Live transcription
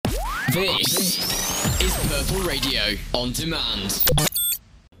This is Purple Radio on demand.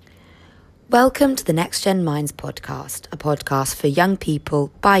 Welcome to the Next Gen Minds podcast, a podcast for young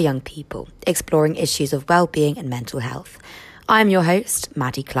people by young people, exploring issues of well-being and mental health. I'm your host,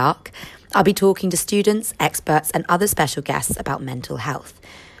 Maddie Clark. I'll be talking to students, experts and other special guests about mental health.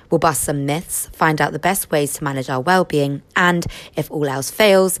 We'll bust some myths, find out the best ways to manage our well-being and, if all else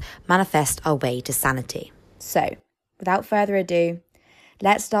fails, manifest our way to sanity. So, without further ado,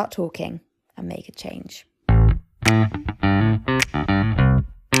 let's start talking and make a change.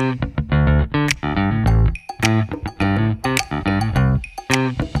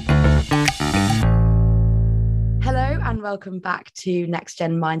 Welcome back to Next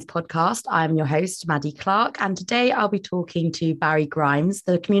Gen Minds podcast. I'm your host, Maddie Clark, and today I'll be talking to Barry Grimes,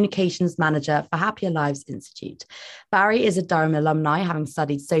 the Communications Manager for Happier Lives Institute. Barry is a Durham alumni, having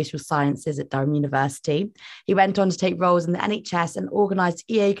studied social sciences at Durham University. He went on to take roles in the NHS and organised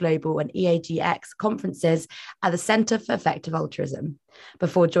EA Global and EAGX conferences at the Centre for Effective Altruism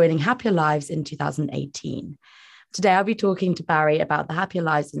before joining Happier Lives in 2018. Today, I'll be talking to Barry about the Happier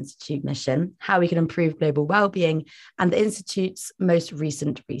Lives Institute mission, how we can improve global well-being, and the Institute's most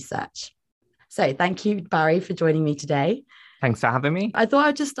recent research. So thank you, Barry, for joining me today. Thanks for having me. I thought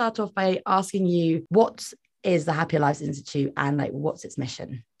I'd just start off by asking you, what is the Happier Lives Institute and what's its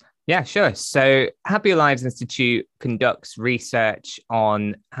mission? Yeah, sure. So Happier Lives Institute conducts research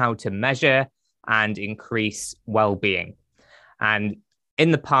on how to measure and increase well-being. And in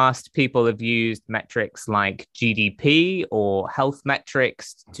the past, people have used metrics like GDP or health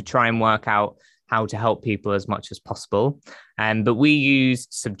metrics to try and work out how to help people as much as possible. But we use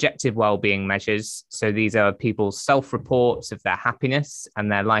subjective well-being measures. So these are people's self-reports of their happiness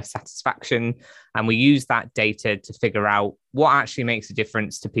and their life satisfaction. And we use that data to figure out what actually makes a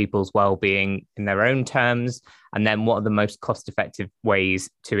difference to people's well-being in their own terms, and then what are the most cost-effective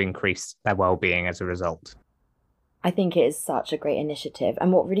ways to increase their well-being as a result. I think it is such a great initiative.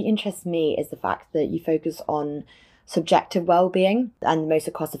 And what really interests me is the fact that you focus on subjective well-being and the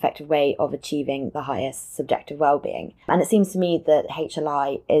most cost-effective way of achieving the highest subjective well-being. And it seems to me that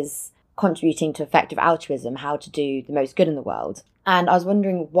HLI is contributing to effective altruism, how to do the most good in the world. And I was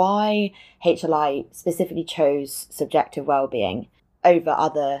wondering why HLI specifically chose subjective well-being over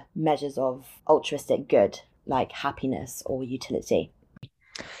other measures of altruistic good, like happiness or utility.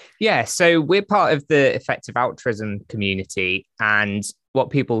 Yeah, so we're part of the effective altruism community, and what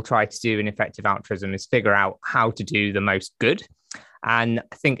people try to do in effective altruism is figure out how to do the most good. And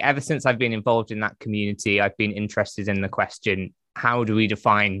I think ever since I've been involved in that community, I've been interested in the question, how do we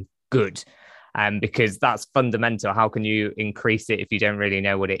define good? Because that's fundamental. How can you increase it if you don't really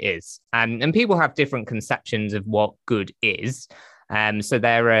know what it is? And people have different conceptions of what good is. So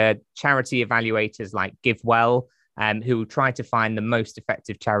there are charity evaluators like GiveWell, who try to find the most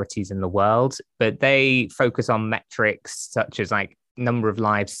effective charities in the world, but they focus on metrics such as number of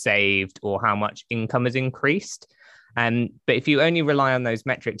lives saved or how much income has increased. But if you only rely on those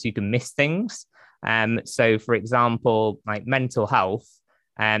metrics, you can miss things. So for example, like mental health,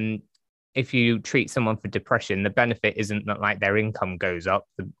 if you treat someone for depression, the benefit isn't that their income goes up.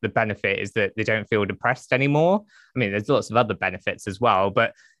 The benefit is that they don't feel depressed anymore. I mean, there's lots of other benefits as well,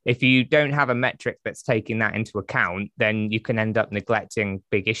 but if you don't have a metric that's taking that into account, then you can end up neglecting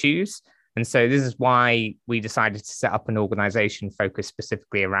big issues. And so this is why we decided to set up an organization focused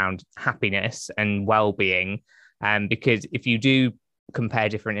specifically around happiness and well-being. Because if you do compare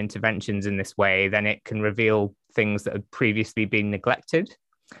different interventions in this way, then it can reveal things that had previously been neglected.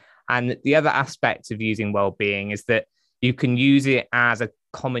 And the other aspect of using well-being is that you can use it as a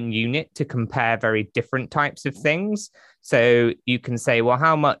common unit to compare very different types of things. So you can say, well,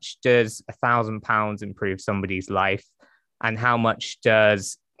 how much does £1,000 improve somebody's life? And how much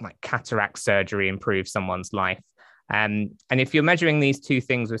does cataract surgery improve someone's life? And if you're measuring these two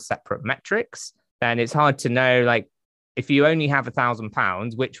things with separate metrics, then it's hard to know, if you only have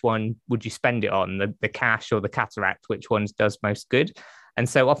 £1,000, which one would you spend it on, the cash or the cataract? Which one does most good? And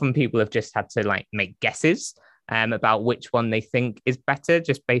so often people have just had to make guesses about which one they think is better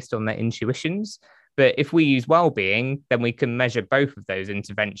just based on their intuitions. But if we use well-being, then we can measure both of those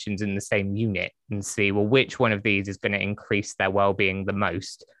interventions in the same unit and see, well, which one of these is going to increase their well-being the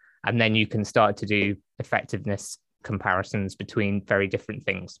most? And then you can start to do effectiveness comparisons between very different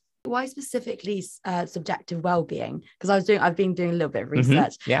things. Why specifically subjective well-being? Because I've been doing a little bit of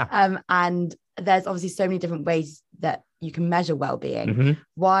research. And there's obviously so many different ways that you can measure well-being.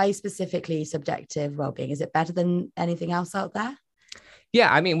 Why specifically subjective well-being? Is it better than anything else out there?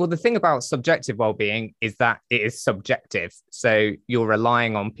 Yeah, I mean, well, the thing about subjective well-being is that it is subjective. So you're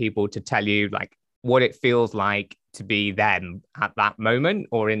relying on people to tell you what it feels like to be them at that moment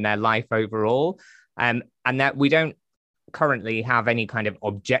or in their life overall. And that we don't currently have any kind of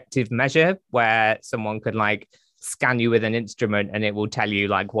objective measure where someone could like scan you with an instrument and it will tell you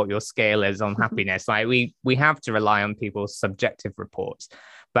like what your scale is on happiness. Like we have to rely on people's subjective reports.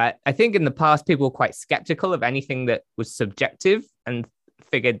 But I think in the past, people were quite skeptical of anything that was subjective and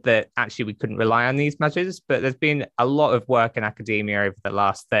figured that actually we couldn't rely on these measures. But there's been a lot of work in academia over the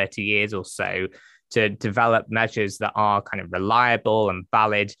last 30 years or so to develop measures that are kind of reliable and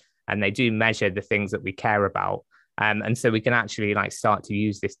valid, and they do measure the things that we care about. And so we can actually like start to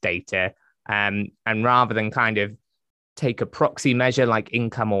use this data. And rather than kind of take a proxy measure like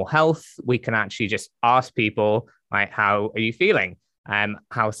income or health, we can actually just ask people, like, how are you feeling?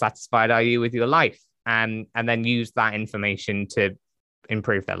 How satisfied are you with your life? And then use that information to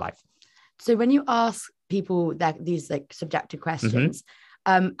improve their life. So when you ask people these like subjective questions,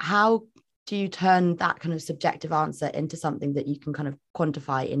 how do you turn that kind of subjective answer into something that you can kind of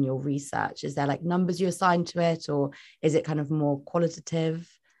quantify in your research? Is there like numbers you assign to it, or is it kind of more qualitative?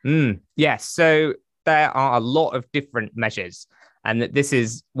 Yes. So there are a lot of different measures. And this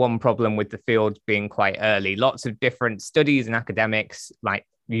is one problem with the field being quite early. Lots of different studies and academics like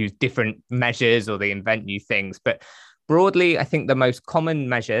use different measures or they invent new things. But broadly, I think the most common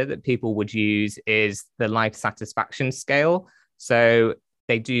measure that people would use is the life satisfaction scale. So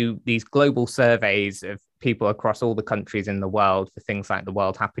they do these global surveys of people across all the countries in the world for things like the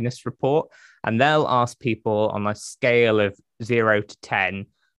World Happiness Report. And they'll ask people on a scale of 0 to 10,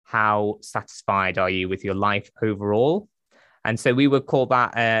 how satisfied are you with your life overall? And so we would call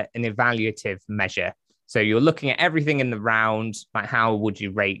that an evaluative measure. So you're looking at everything in the round, like how would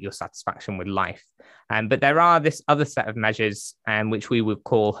you rate your satisfaction with life? But there are this other set of measures, which we would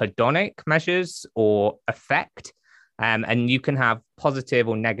call hedonic measures or affect. And you can have positive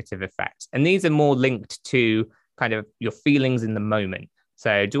or negative effects. And these are more linked to kind of your feelings in the moment.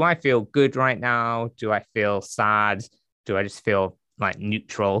 So do I feel good right now? Do I feel sad? Do I just feel like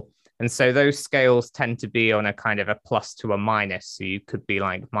neutral? And so those scales tend to be on a kind of a plus to a minus. So you could be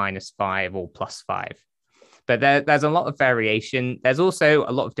like -5 or +5. But there's a lot of variation. There's also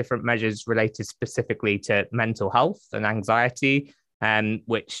a lot of different measures related specifically to mental health and anxiety,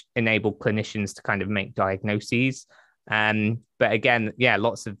 which enable clinicians to kind of make diagnoses. But again, yeah,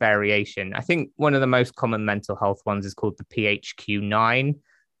 lots of variation. I think one of the most common mental health ones is called the PHQ-9.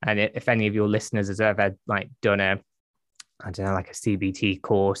 And if any of your listeners has ever like done like a CBT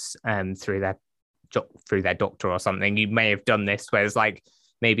course through their doctor or something, you may have done this where there's like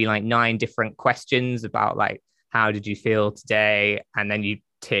maybe like 9 different questions about like, how did you feel today? And then you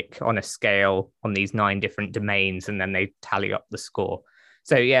tick on a scale on these 9 different domains, and then they tally up the score.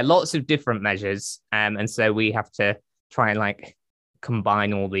 So yeah, lots of different measures. And so we have to try and like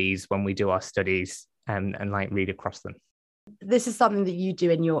combine all these when we do our studies and like read across them. This is something that you do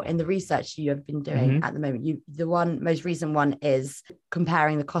in the research you have been doing at the moment. The most recent one is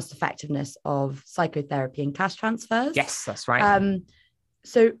comparing the cost effectiveness of psychotherapy and cash transfers. Yes, that's right.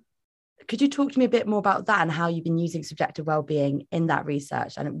 So could you talk to me a bit more about that and how you've been using subjective well-being in that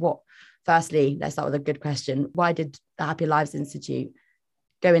research? And firstly, let's start with a good question. Why did the Happier Lives Institute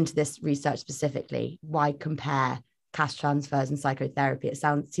go into this research specifically? Why compare cash transfers and psychotherapy? It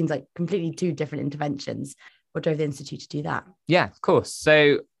seems like completely 2 different interventions. What drove the Institute to do that? Yeah, of course.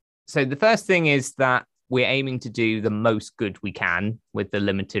 So the first thing is that we're aiming to do the most good we can with the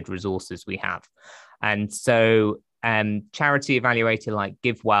limited resources we have. And so charity evaluator like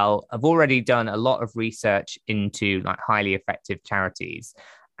GiveWell have already done a lot of research into like highly effective charities.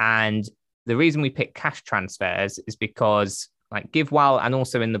 And the reason we pick cash transfers is because like GiveWell and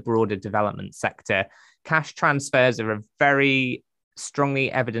also in the broader development sector, cash transfers are a very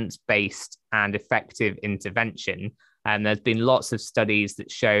strongly evidence-based and effective intervention. And there's been lots of studies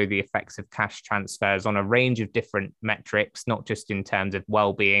that show the effects of cash transfers on a range of different metrics, not just in terms of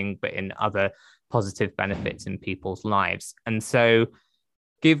well-being, but in other positive benefits in people's lives. And so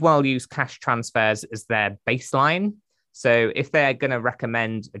GiveWell use cash transfers as their baseline. So if they're going to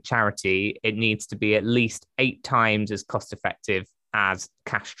recommend a charity, it needs to be at least 8 times as cost effective as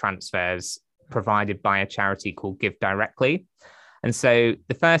cash transfers provided by a charity called Give Directly. And so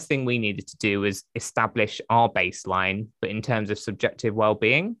the first thing we needed to do was establish our baseline, but in terms of subjective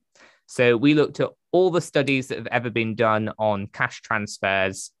well-being. So we looked at all the studies that have ever been done on cash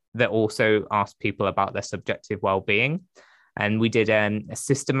transfers that also asked people about their subjective well-being. And we did a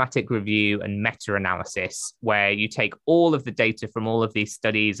systematic review and meta-analysis where you take all of the data from all of these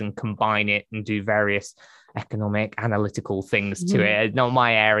studies and combine it and do various economic analytical things to it. Not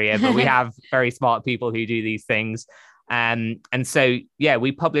my area, but we have very smart people who do these things. And so, yeah,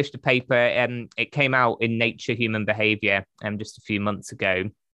 we published a paper and it came out in Nature Human Behavior just a few months ago.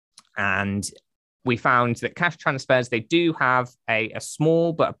 And we found that cash transfers, they do have a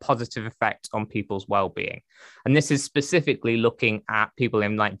small but a positive effect on people's well-being. And this is specifically looking at people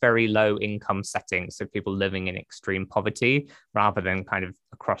in like very low income settings, so people living in extreme poverty rather than kind of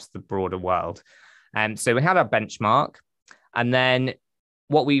across the broader world. So we had our benchmark, and then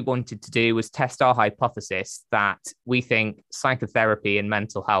what we wanted to do was test our hypothesis that we think psychotherapy and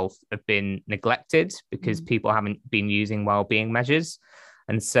mental health have been neglected because people haven't been using well-being measures.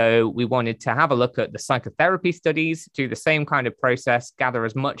 And so we wanted to have a look at the psychotherapy studies, do the same kind of process, gather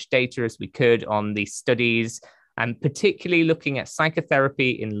as much data as we could on these studies, and particularly looking at psychotherapy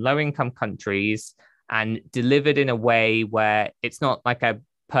in low-income countries and delivered in a way where it's not like a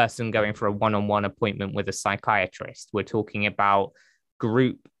person going for a one-on-one appointment with a psychiatrist. We're talking about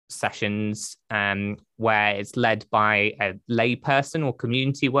group sessions where it's led by a lay person or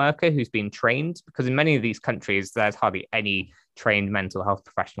community worker who's been trained, because in many of these countries, there's hardly any trained mental health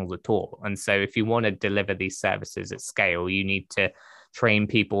professionals at all. And so if you want to deliver these services at scale, you need to train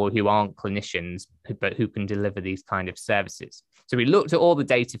people who aren't clinicians, but who can deliver these kind of services. So we looked at all the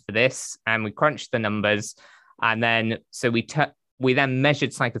data for this and we crunched the numbers. And then, so we then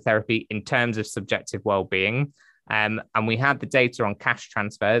measured psychotherapy in terms of subjective well-being. And we had the data on cash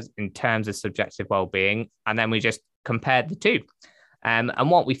transfers in terms of subjective well-being. And then we just compared the two. And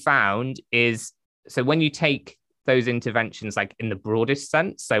what we found is, so when you take those interventions like in the broadest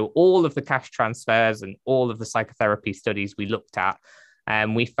sense, so all of the cash transfers and all of the psychotherapy studies we looked at,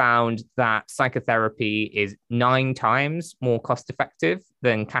 we found that psychotherapy is 9 times more cost effective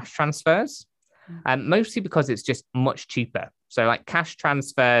than cash transfers, mostly because it's just much cheaper. So like cash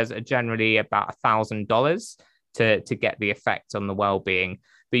transfers are generally about $1,000 to get the effect on the well-being,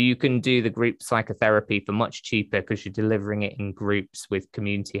 but you can do the group psychotherapy for much cheaper because you're delivering it in groups with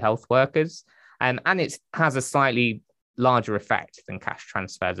community health workers. And it has a slightly larger effect than cash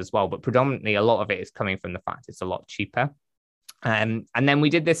transfers as well, but predominantly a lot of it is coming from the fact it's a lot cheaper. And then we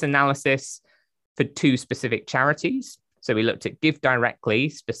did this analysis for 2 specific charities. So we looked at Give Directly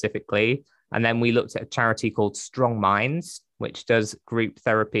specifically, and then we looked at a charity called Strong Minds, which does group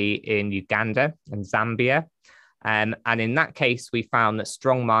therapy in Uganda and Zambia. And in that case, we found that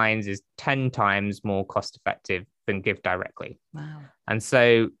Strong Minds is 10 times more cost effective than Give Directly. Wow. And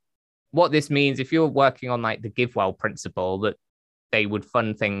so what this means, if you're working on like the GiveWell principle, that they would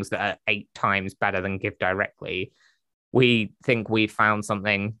fund things that are 8 times better than Give Directly, we think we found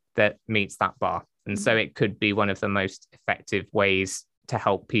something that meets that bar. And so it could be one of the most effective ways to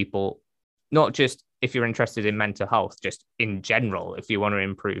help people, not just if you're interested in mental health, just in general, if you want to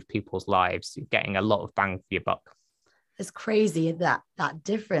improve people's lives, you're getting a lot of bang for your buck. It's crazy that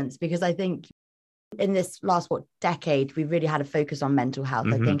difference, because I think in this last decade, we've really had a focus on mental health.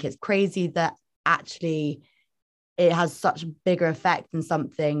 I think it's crazy that actually it has such a bigger effect than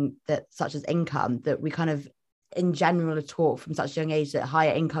something that such as income, that we kind of in general are taught from such a young age that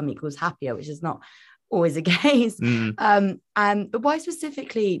higher income equals happier, which is not always the case. But why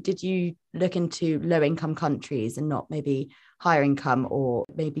specifically did you look into low income countries and not maybe higher income, or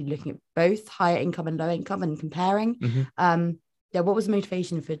maybe looking at both higher income and low income and comparing? What was the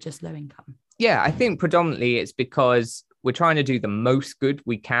motivation for just low income? Yeah, I think predominantly it's because we're trying to do the most good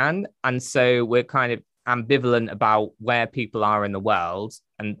we can. And so we're kind of ambivalent about where people are in the world.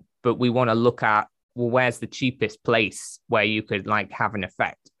 But we want to look at, well, where's the cheapest place where you could like have an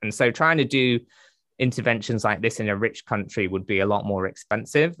effect? And so trying to do interventions like this in a rich country would be a lot more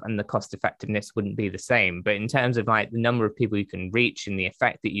expensive and the cost effectiveness wouldn't be the same. But in terms of like the number of people you can reach and the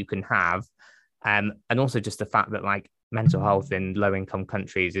effect that you can have, and also just the fact that like mental health in low income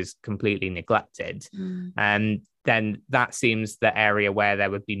countries is completely neglected, then that seems the area where there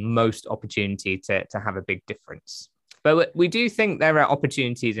would be most opportunity to have a big difference. But we do think there are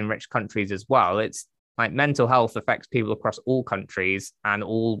opportunities in rich countries as well. It's like mental health affects people across all countries and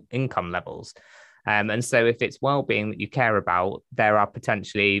all income levels. And so if it's well-being that you care about, there are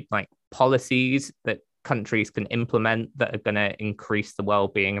potentially like policies that countries can implement that are going to increase the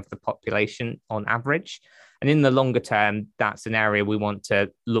well-being of the population on average. And in the longer term, that's an area we want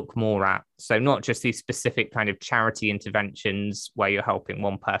to look more at. So not just these specific kind of charity interventions where you're helping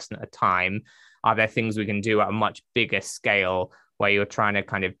one person at a time. Are there things we can do at a much bigger scale where you're trying to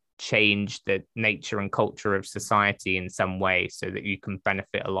kind of change the nature and culture of society in some way so that you can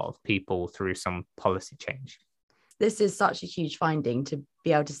benefit a lot of people through some policy change? This is such a huge finding, to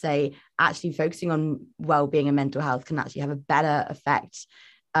be able to say actually focusing on well-being and mental health can actually have a better effect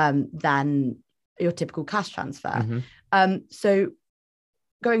than your typical cash transfer. So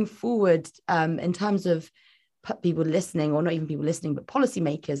going forward, in terms of people listening, or not even people listening, but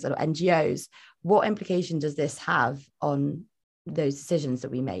policymakers or NGOs, what implication does this have on those decisions that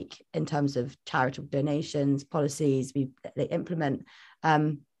we make in terms of charitable donations, policies they implement?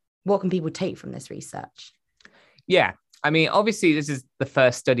 What can people take from this research? Yeah, I mean, obviously, this is the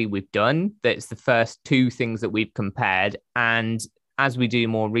first study we've done. That's the first two things that we've compared. And as we do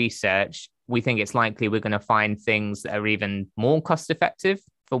more research, we think it's likely we're going to find things that are even more cost effective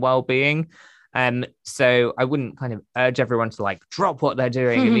for well-being. So I wouldn't kind of urge everyone to like drop what they're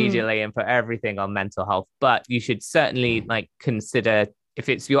doing immediately and put everything on mental health, but you should certainly like consider, if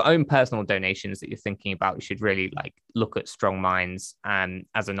it's your own personal donations that you're thinking about, you should really like look at Strong Minds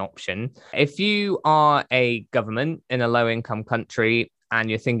as an option. If you are a government in a low-income country and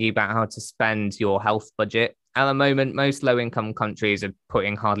you're thinking about how to spend your health budget, at the moment, most low-income countries are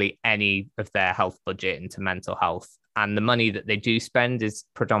putting hardly any of their health budget into mental health. And the money that they do spend is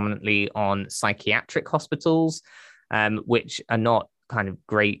predominantly on psychiatric hospitals, which are not kind of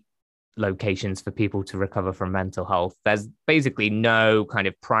great locations for people to recover from mental health. There's basically no kind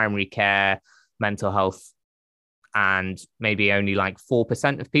of primary care mental health, and maybe only like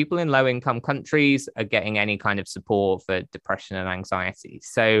 4% of people in low-income countries are getting any kind of support for depression and anxiety.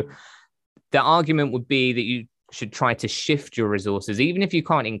 So the argument would be that you should try to shift your resources. Even if you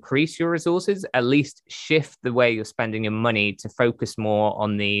can't increase your resources, at least shift the way you're spending your money to focus more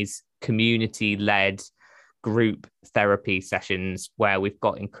on these community-led group therapy sessions where we've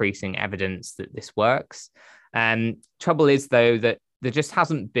got increasing evidence that this works. Trouble is, though, that there just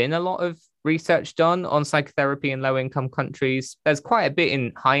hasn't been a lot of research done on psychotherapy in low-income countries. There's quite a bit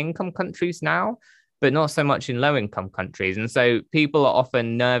in high-income countries now, but not so much in low-income countries. And so people are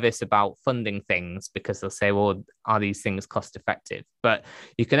often nervous about funding things because they'll say, well, are these things cost effective? But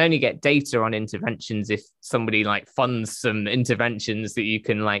you can only get data on interventions if somebody like funds some interventions that you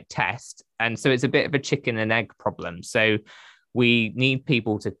can like test. And so it's a bit of a chicken and egg problem. So we need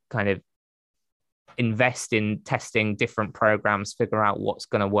people to kind of invest in testing different programs, figure out what's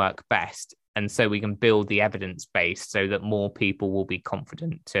going to work best. And so we can build the evidence base so that more people will be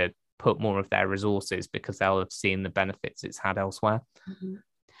confident to put more of their resources because they'll have seen the benefits it's had elsewhere. Mm-hmm.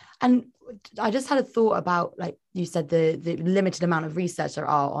 And I just had a thought about, like you said, the limited amount of research there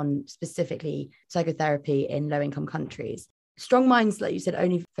are on specifically psychotherapy in low-income countries. Strong Minds, like you said,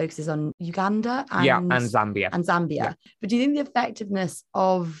 only focuses on Uganda and Zambia. Yeah. But do you think the effectiveness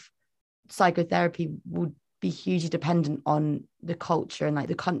of psychotherapy would be hugely dependent on the culture and like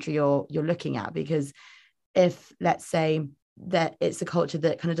the country you're looking at? Because if, let's say, that it's a culture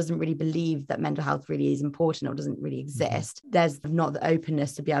that kind of doesn't really believe that mental health really is important or doesn't really exist, there's not the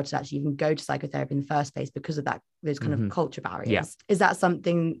openness to be able to actually even go to psychotherapy in the first place because of those kind of culture barriers. Yeah. Is that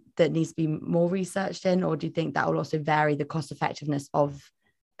something that needs to be more researched in, or do you think that will also vary the cost effectiveness of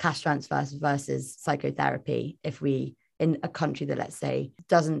cash transfers versus psychotherapy if we, in a country that, let's say,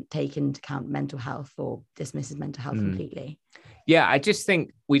 doesn't take into account mental health or dismisses mental health completely? Yeah, I just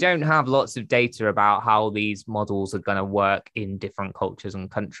think we don't have lots of data about how these models are going to work in different cultures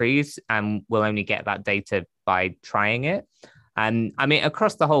and countries, and we'll only get that data by trying it. And I mean,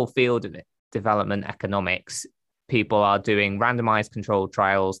 across the whole field of development economics, people are doing randomized controlled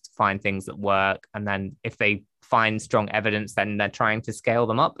trials to find things that work. And then if they find strong evidence, then they're trying to scale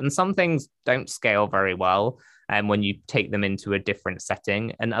them up. And some things don't scale very well when you take them into a different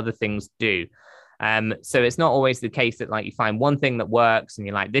setting, and other things do. So it's not always the case that like you find one thing that works and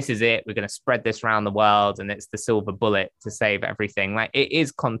you're like, this is it, we're going to spread this around the world and it's the silver bullet to save everything. Like, it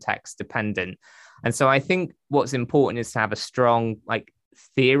is context dependent. And so I think what's important is to have a strong like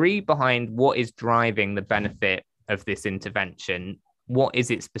theory behind what is driving the benefit of this intervention. What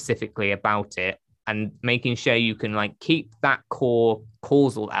is it specifically about it? And making sure you can like keep that core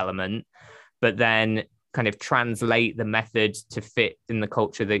causal element, but then kind of translate the method to fit in the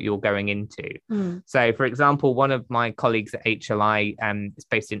culture that you're going into. So, for example, one of my colleagues at HLI is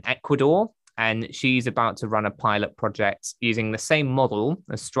based in Ecuador, and she's about to run a pilot project using the same model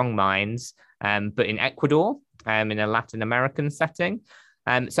as Strong Minds, but in Ecuador, in a Latin American setting.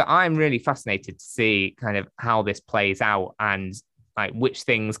 So I'm really fascinated to see kind of how this plays out and like which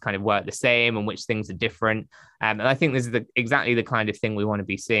things kind of work the same and which things are different. And I think this is exactly the kind of thing we want to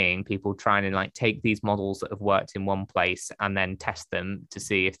be seeing, people trying to like take these models that have worked in one place and then test them to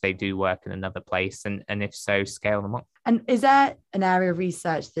see if they do work in another place, and if so, scale them up. And is there an area of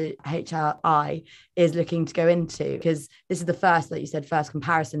research that HLI is looking to go into? Because this is the first, like you said, first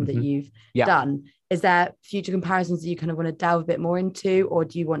comparison that you've done. Is there future comparisons that you kind of want to delve a bit more into, or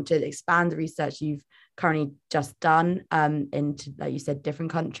do you want to expand the research you've currently just done into, like you said,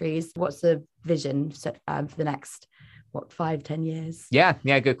 different countries? What's the vision for the next 5-10 years? Yeah,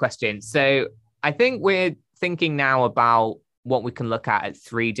 good question. So I think we're thinking now about what we can look at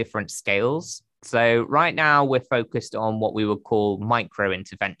 3 different scales. So right now we're focused on what we would call micro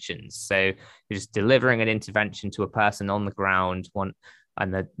interventions. So you're just delivering an intervention to a person on the ground,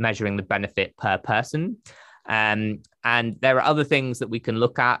 measuring the benefit per person. And there are other things that we can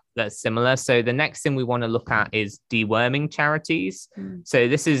look at that's similar. So the next thing we want to look at is deworming charities. So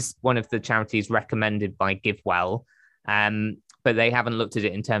this is one of the charities recommended by GiveWell, but they haven't looked at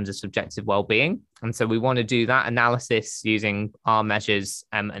it in terms of subjective well-being. And so we want to do that analysis using our measures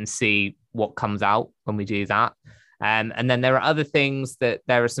and see what comes out when we do that. And then there are other things that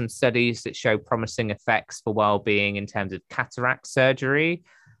there are some studies that show promising effects for well-being in terms of cataract surgery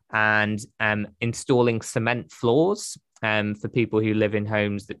and installing cement floors for people who live in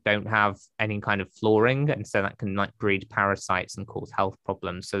homes that don't have any kind of flooring. And so that can like breed parasites and cause health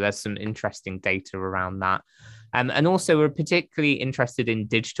problems. So there's some interesting data around that. And also we're particularly interested in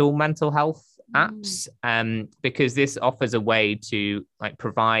digital mental health apps because this offers a way to like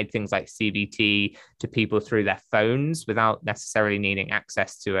provide things like CBT to people through their phones without necessarily needing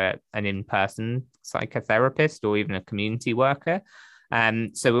access to an in-person psychotherapist or even a community worker.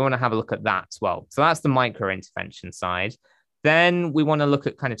 So we want to have a look at that as well. So that's the micro intervention side. Then we want to look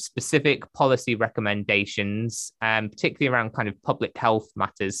at kind of specific policy recommendations, particularly around kind of public health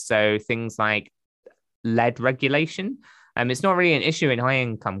matters. So things like lead regulation. It's not really an issue in high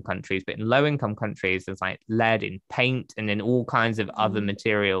income countries, but in low income countries, there's like lead in paint and in all kinds of other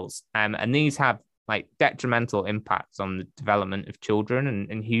materials. And these have like detrimental impacts on the development of children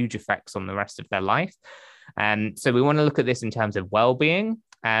and huge effects on the rest of their life. So we want to look at this in terms of well-being.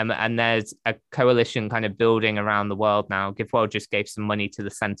 And there's a coalition kind of building around the world now. GiveWell just gave some money to the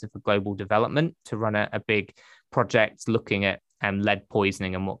Centre for Global Development to run a big project looking at lead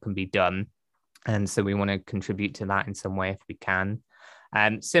poisoning and what can be done. And so we want to contribute to that in some way if we can.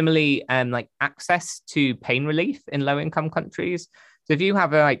 Similarly, like access to pain relief in low-income countries. So if you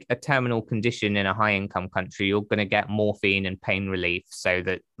have a terminal condition in a high-income country, you're going to get morphine and pain relief so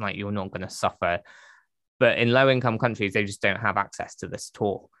that like you're not going to suffer. But in low-income countries, they just don't have access to this at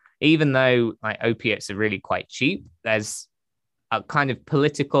all. Even though like opiates are really quite cheap, there's a kind of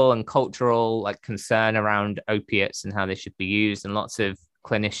political and cultural like concern around opiates and how they should be used, and lots of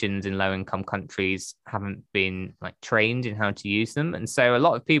clinicians in low-income countries haven't been like trained in how to use them. And so a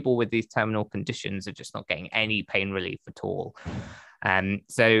lot of people with these terminal conditions are just not getting any pain relief at all.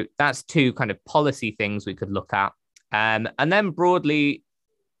 So that's 2 kind of policy things we could look at. And then broadly,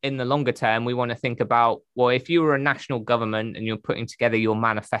 in the longer term, we want to think about, well, if you were a national government and you're putting together your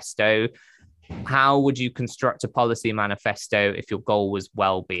manifesto, how would you construct a policy manifesto if your goal was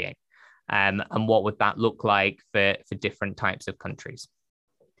well-being? And what would that look like for different types of countries?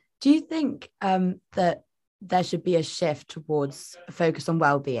 Do you think that there should be a shift towards a focus on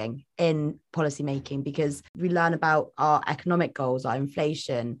well-being in policymaking? Because we learn about our economic goals, our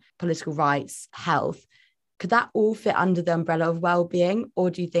inflation, political rights, health. Could that all fit under the umbrella of well-being? Or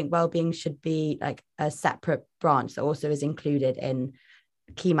do you think well-being should be like a separate branch that also is included in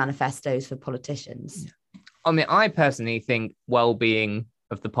key manifestos for politicians? I mean, I personally think well-being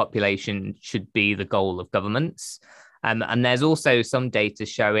of the population should be the goal of governments. And there's also some data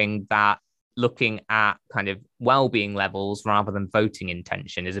showing that looking at kind of well-being levels rather than voting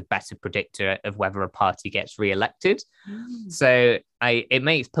intention is a better predictor of whether a party gets re-elected. So it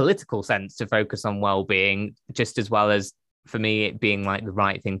makes political sense to focus on well-being just as well as, for me, it being like the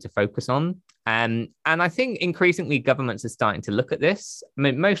right thing to focus on. And I think increasingly governments are starting to look at this. I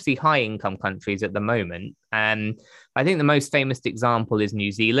mean, mostly high-income countries at the moment. I think the most famous example is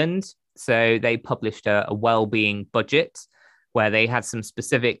New Zealand. So they published a well-being budget where they had some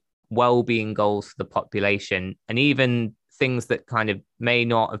specific well-being goals for the population, and even things that kind of may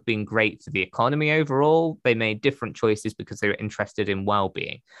not have been great for the economy overall. They made different choices because they were interested in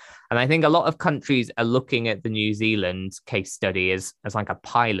well-being. And I think a lot of countries are looking at the New Zealand case study as like a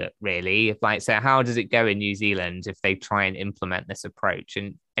pilot, really. So how does it go in New Zealand if they try and implement this approach?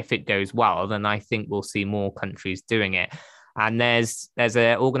 And if it goes well, then I think we'll see more countries doing it. And there's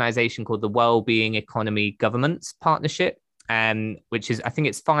an organization called the Wellbeing Economy Governments Partnership, which is, I think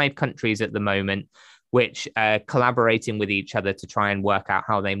it's 5 countries at the moment, which are collaborating with each other to try and work out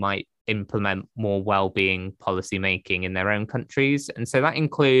how they might implement more well-being policy making in their own countries. And so that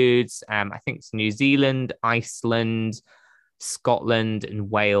includes, I think it's New Zealand, Iceland, Scotland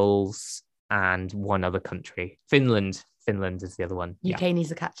and Wales, and one other country, Finland. Finland is the other one. UK needs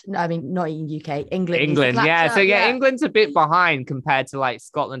to catch. No, I mean, not in UK. England. Yeah. So England's a bit behind compared to like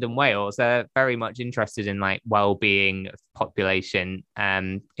Scotland and Wales. They're very much interested in like well-being of population.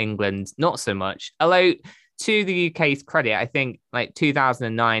 England, not so much. Although, to the UK's credit, I think like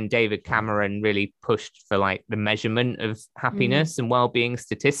 2009, David Cameron really pushed for like the measurement of happiness and well-being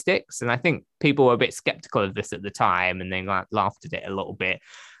statistics. And I think people were a bit skeptical of this at the time and they like laughed at it a little bit.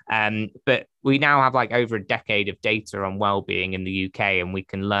 But we now have like over a decade of data on well-being in the UK, and we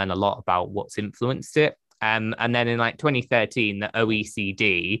can learn a lot about what's influenced it. And then in like 2013, the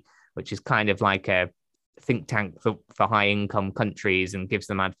OECD, which is kind of like a think tank for high income countries and gives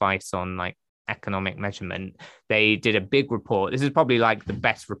them advice on like economic measurement, they did a big report. This is probably like the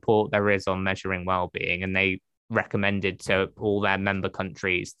best report there is on measuring well-being, and they recommended to all their member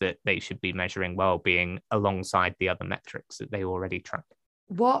countries that they should be measuring well-being alongside the other metrics that they already track.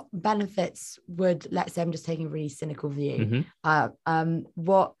 What benefits would, let's say I'm just taking a really cynical view,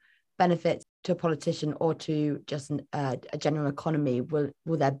 what benefits to a politician or to just a general economy will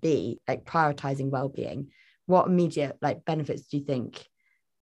there be, like prioritizing well-being? What immediate like benefits do you think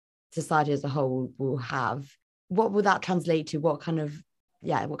society as a whole will have? What will that translate to? What kind of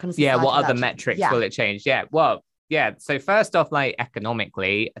what other metrics will it change? So first off, like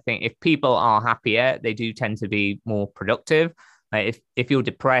economically, I think if people are happier, they do tend to be more productive. Like if you're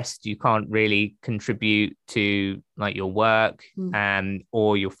depressed, you can't really contribute to like your work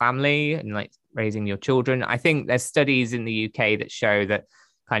or your family and like raising your children. I think there's studies in the UK that show that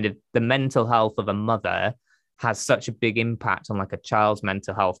kind of the mental health of a mother has such a big impact on like a child's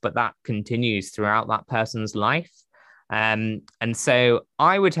mental health, but that continues throughout that person's life. And so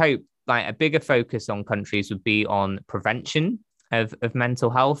I would hope like a bigger focus on countries would be on prevention of mental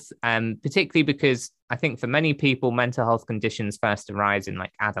health, particularly because I think for many people, mental health conditions first arise in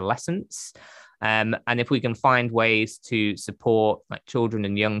like adolescence. And if we can find ways to support like children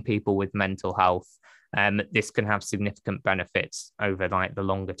and young people with mental health, this can have significant benefits over like the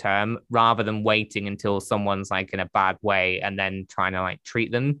longer term, rather than waiting until someone's like in a bad way and then trying to like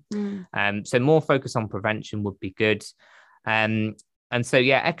treat them. So more focus on prevention would be good. And so,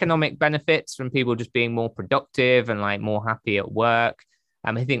 economic benefits from people just being more productive and like more happy at work.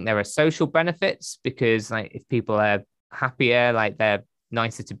 I think there are social benefits because like if people are happier, like they're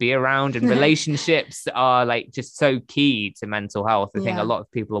nicer to be around, and relationships are like just so key to mental health. I think a lot of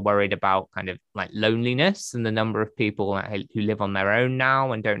people are worried about kind of like loneliness and the number of people who live on their own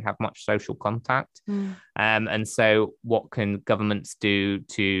now and don't have much social contact. And so what can governments do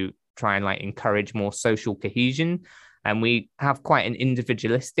to try and like encourage more social cohesion? And we have quite an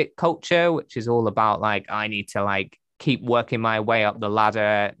individualistic culture, which is all about like, I need to like keep working my way up the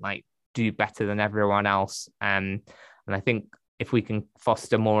ladder, like do better than everyone else. And I think if we can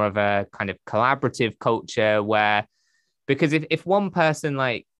foster more of a kind of collaborative culture where, because if one person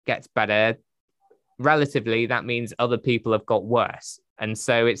like gets better, relatively, that means other people have got worse. And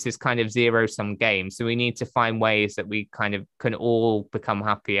so it's this kind of zero-sum game. So we need to find ways that we kind of can all become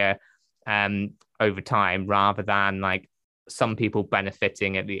happier over time, rather than like some people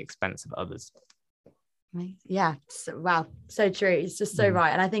benefiting at the expense of others. Yeah. Wow. So true. It's just so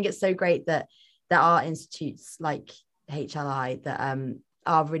right. And I think it's so great that there are institutes like HLI that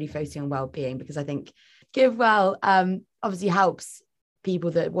are really focusing on well-being, because I think GiveWell obviously helps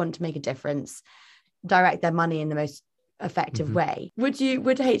people that want to make a difference direct their money in the most effective way. Would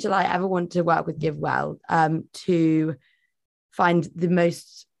HLI ever want to work with GiveWell to find the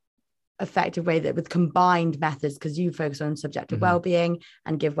most effective way that with combined methods, because you focus on subjective well-being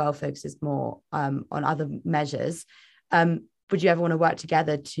and GiveWell focuses more on other measures, would you ever want to work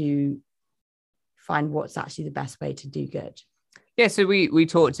together to find what's actually the best way to do good? Yeah, so we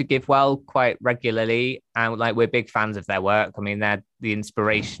talk to GiveWell quite regularly, and like we're big fans of their work. I mean, they're the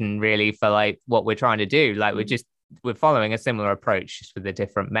inspiration really for like what we're trying to do. Like we're following a similar approach, just with a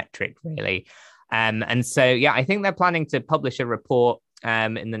different metric really. And so I think they're planning to publish a report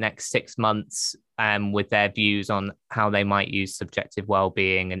in the next 6 months with their views on how they might use subjective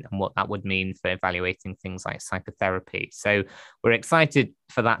well-being and what that would mean for evaluating things like psychotherapy. So we're excited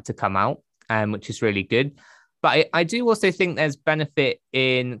for that to come out, which is really good. But I do also think there's benefit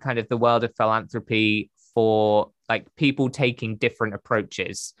in kind of the world of philanthropy for like people taking different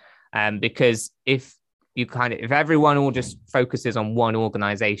approaches, because if everyone all just focuses on one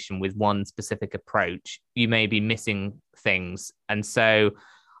organization with one specific approach, you may be missing things. And so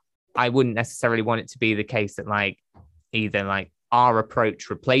I wouldn't necessarily want it to be the case that like either like our approach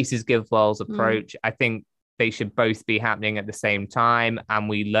replaces GiveWell's approach. I think they should both be happening at the same time, and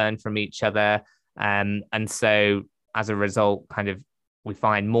we learn from each other. And so as a result, kind of we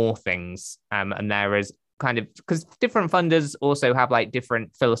find more things, and there is kind of, because different funders also have like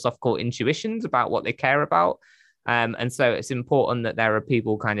different philosophical intuitions about what they care about. And so it's important that there are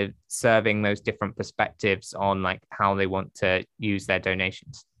people kind of serving those different perspectives on like how they want to use their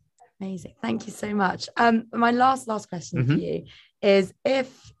donations. Amazing. Thank you so much. My last question for Mhm. you is,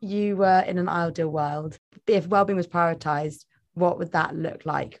 if you were in an ideal world, if wellbeing was prioritized, what would that look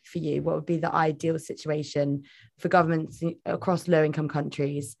like for you? What would be the ideal situation for governments across low income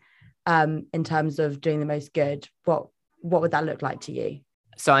countries, in terms of doing the most good? What would that look like to you?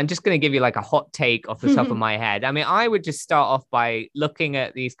 So I'm just going to give you like a hot take off the top of my head. I mean, I would just start off by looking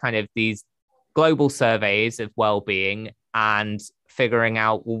at these global surveys of well-being and figuring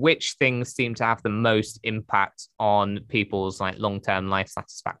out which things seem to have the most impact on people's like long-term life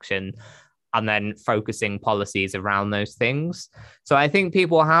satisfaction, and then focusing policies around those things. So I think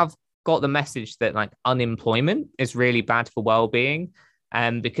people have got the message that like unemployment is really bad for well-being,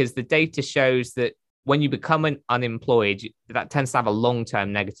 because the data shows that when you become unemployed, that tends to have a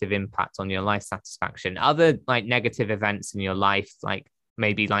long-term negative impact on your life satisfaction. Other like negative events in your life, like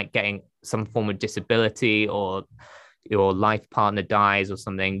maybe like getting some form of disability, or your life partner dies or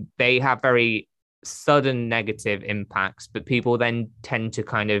something, they have very sudden negative impacts, but people then tend to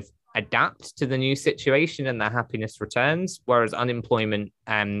kind of adapt to the new situation and their happiness returns. Whereas unemployment,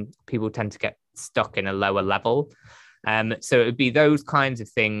 people tend to get stuck in a lower level. So it would be those kinds of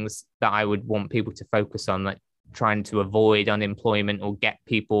things that I would want people to focus on, like trying to avoid unemployment or get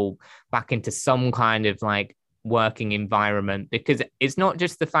people back into some kind of like working environment, because it's not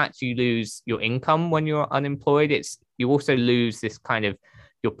just the fact you lose your income when you're unemployed, it's you also lose this kind of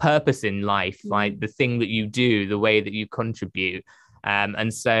your purpose in life, like the thing that you do, the way that you contribute.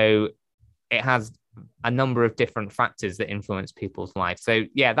 And so it has a number of different factors that influence people's life. So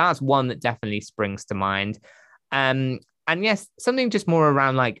yeah, that's one that definitely springs to mind. And yes, something just more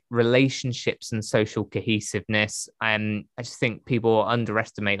around like relationships and social cohesiveness. I just think people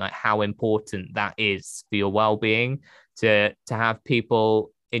underestimate like how important that is for your well-being, to have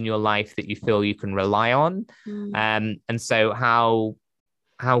people in your life that you feel you can rely on. And so how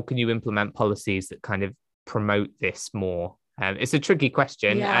can you implement policies that kind of promote this more? It's a tricky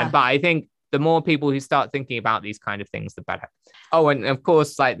question, but I think the more people who start thinking about these kind of things, the better. Oh, and of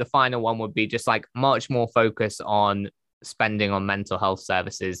course, like the final one would be just like much more focus on spending on mental health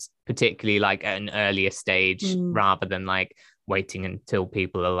services, particularly like at an earlier stage, rather than like waiting until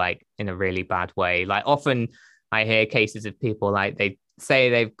people are like in a really bad way. Like often I hear cases of people like they say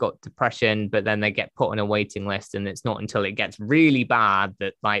they've got depression, but then they get put on a waiting list, and it's not until it gets really bad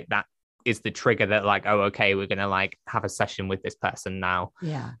that like that is the trigger that like, oh, okay, we're gonna like have a session with this person now.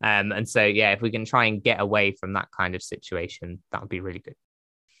 And so yeah, if we can try and get away from that kind of situation, that would be really good.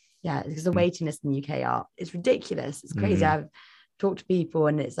 Yeah, because the waiting list in the UK it's ridiculous. It's crazy. I've talked to people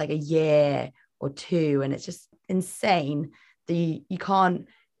and it's like a year or two, and it's just insane that you can't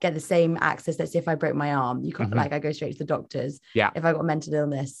get the same access. Let's say if I broke my arm, you can't like I go straight to the doctors. If I got mental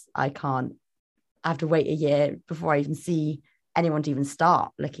illness, I can't. I have to wait a year before I even see anyone to even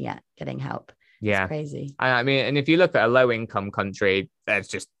start looking at getting help. It's crazy. I mean, and if you look at a low income country,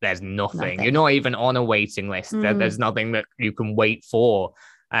 there's nothing. You're not even on a waiting list. There's nothing that you can wait for.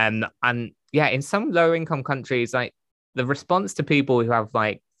 And yeah, in some low income countries, like the response to people who have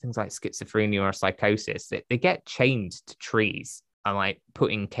like things like schizophrenia or psychosis, they get chained to trees and like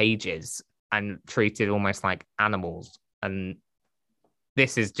put in cages and treated almost like animals. And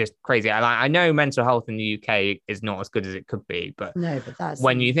this is just crazy. I know mental health in the UK is not as good as it could be, but that's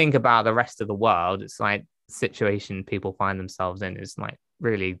when you think about the rest of the world, it's like the situation people find themselves in is like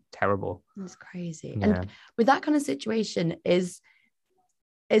really terrible. It's crazy. And with that kind of situation, is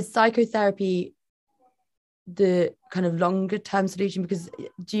psychotherapy the kind of longer term solution? Because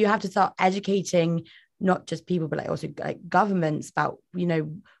do you have to start educating not just people, but like also like governments about,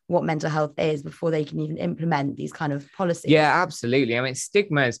 what mental health is before they can even implement these kind of policies? Yeah, absolutely. I mean,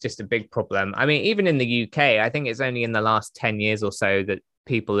 stigma is just a big problem. I mean, even in the UK, I think it's only in the last 10 years or so that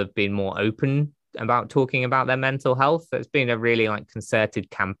people have been more open about talking about their mental health. There's been a really like concerted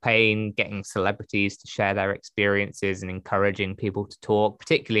campaign getting celebrities to share their experiences and encouraging people to talk,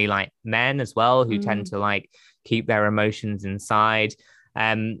 particularly like men as well, who tend to like keep their emotions inside.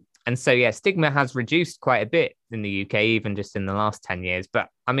 And so, yeah, stigma has reduced quite a bit in the UK, even just in the last 10 years. But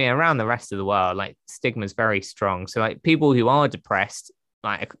I mean, around the rest of the world, like stigma is very strong. So like people who are depressed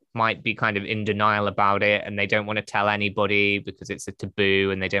like might be kind of in denial about it, and they don't want to tell anybody because it's a taboo,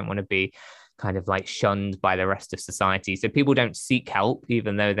 and they don't want to be kind of like shunned by the rest of society. So people don't seek help,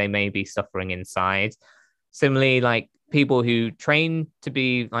 even though they may be suffering inside. Similarly, like people who train to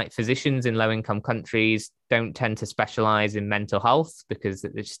be like physicians in low-income countries don't tend to specialize in mental health because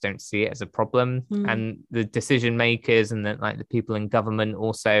they just don't see it as a problem. And the decision makers and the people in government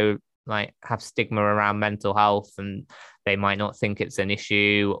also like have stigma around mental health, and they might not think it's an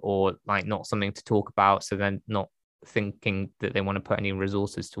issue or like not something to talk about. So they're not thinking that they want to put any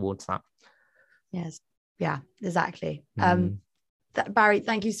resources towards that. Yes. Yeah, exactly. Barry,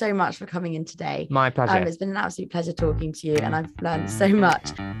 thank you so much for coming in today. My pleasure. It's been an absolute pleasure talking to you, and I've learned so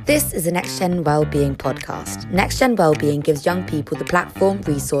much. This is a Next Gen Wellbeing podcast. Next Gen Wellbeing gives young people the platform,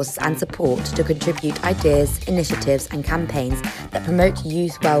 resources and support to contribute ideas, initiatives and campaigns that promote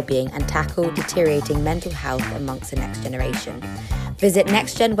youth wellbeing and tackle deteriorating mental health amongst the next generation. Visit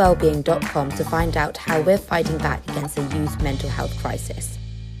nextgenwellbeing.com to find out how we're fighting back against the youth mental health crisis.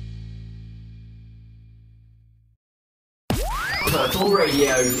 Purple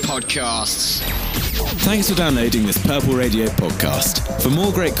Radio Podcasts. Thanks for downloading this Purple Radio podcast. For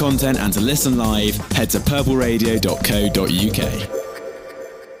more great content and to listen live, head to purpleradio.co.uk.